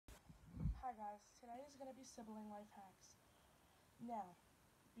Tonight is going to be sibling life hacks. Now,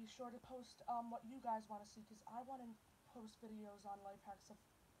 be sure to post what you guys want to see, because I want to post videos on life hacks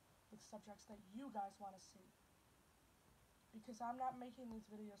with subjects that you guys want to see. Because I'm not making these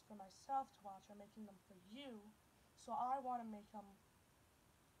videos for myself to watch, I'm making them for you. So I want to make them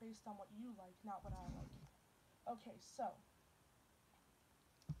based on what you like, not what I like. Okay, so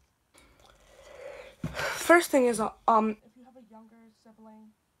first thing is if you have a younger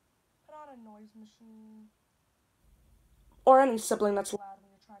sibling, put on a noise machine or any sibling that's loud when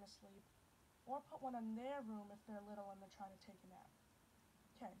you're trying to sleep, or put one in their room if they're little and they're trying to take a nap.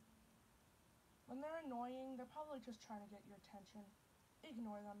 Okay. When they're annoying, they're probably just trying to get your attention.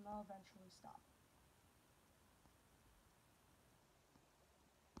 Ignore them, they'll eventually stop.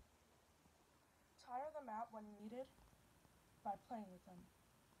 Tire them out when needed by playing with them,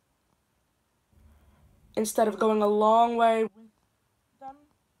 instead of going a long way with them,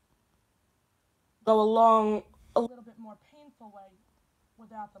 go along a little bit more painful way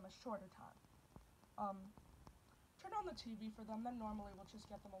without them a shorter time. Turn on the TV for them, then normally we'll just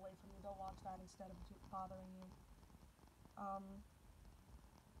get them away from you. They'll watch that instead of bothering you.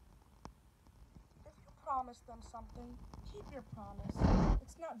 If you promise them something, keep your promise.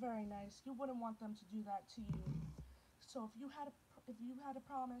 It's not very nice. You wouldn't want them to do that to you. So if you had a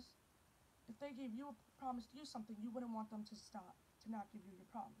promise, if they gave you a promise to do something, you wouldn't want them to stop, to not give you your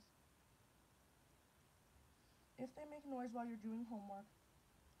promise. If they make noise while you're doing homework,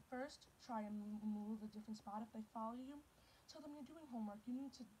 first try and move a different spot. If they follow you, tell them you're doing homework, you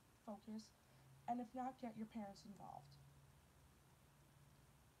need to focus, and if not, get your parents involved.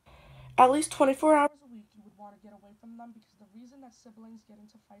 At least 24 hours a week you would want to get away from them, because the reason that siblings get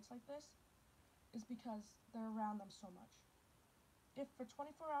into fights like this is because they're around them so much. If for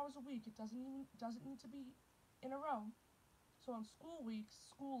 24 hours a week it doesn't need to be in a row, so on school weeks,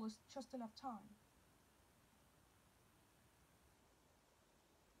 school is just enough time.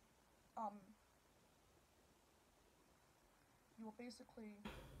 You will basically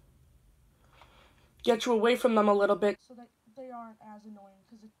get you away from them a little bit so that they aren't as annoying,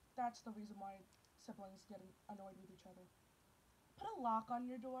 because that's the reason why siblings get annoyed with each other. Put a lock on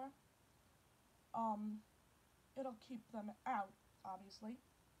your door. It'll keep them out, obviously.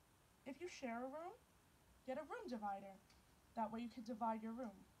 If you share a room, get a room divider. That way you can divide your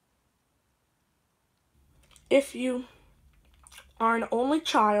room. If you are an only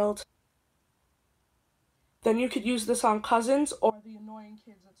child, then you could use this on cousins or the annoying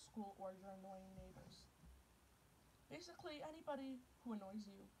kids at school or your annoying neighbors. Basically, anybody who annoys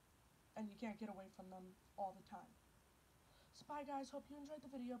you and you can't get away from them all the time. So bye guys, hope you enjoyed the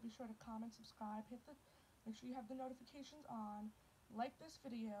video. Be sure to comment, subscribe, make sure you have the notifications on, like this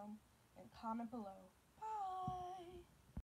video, and comment below.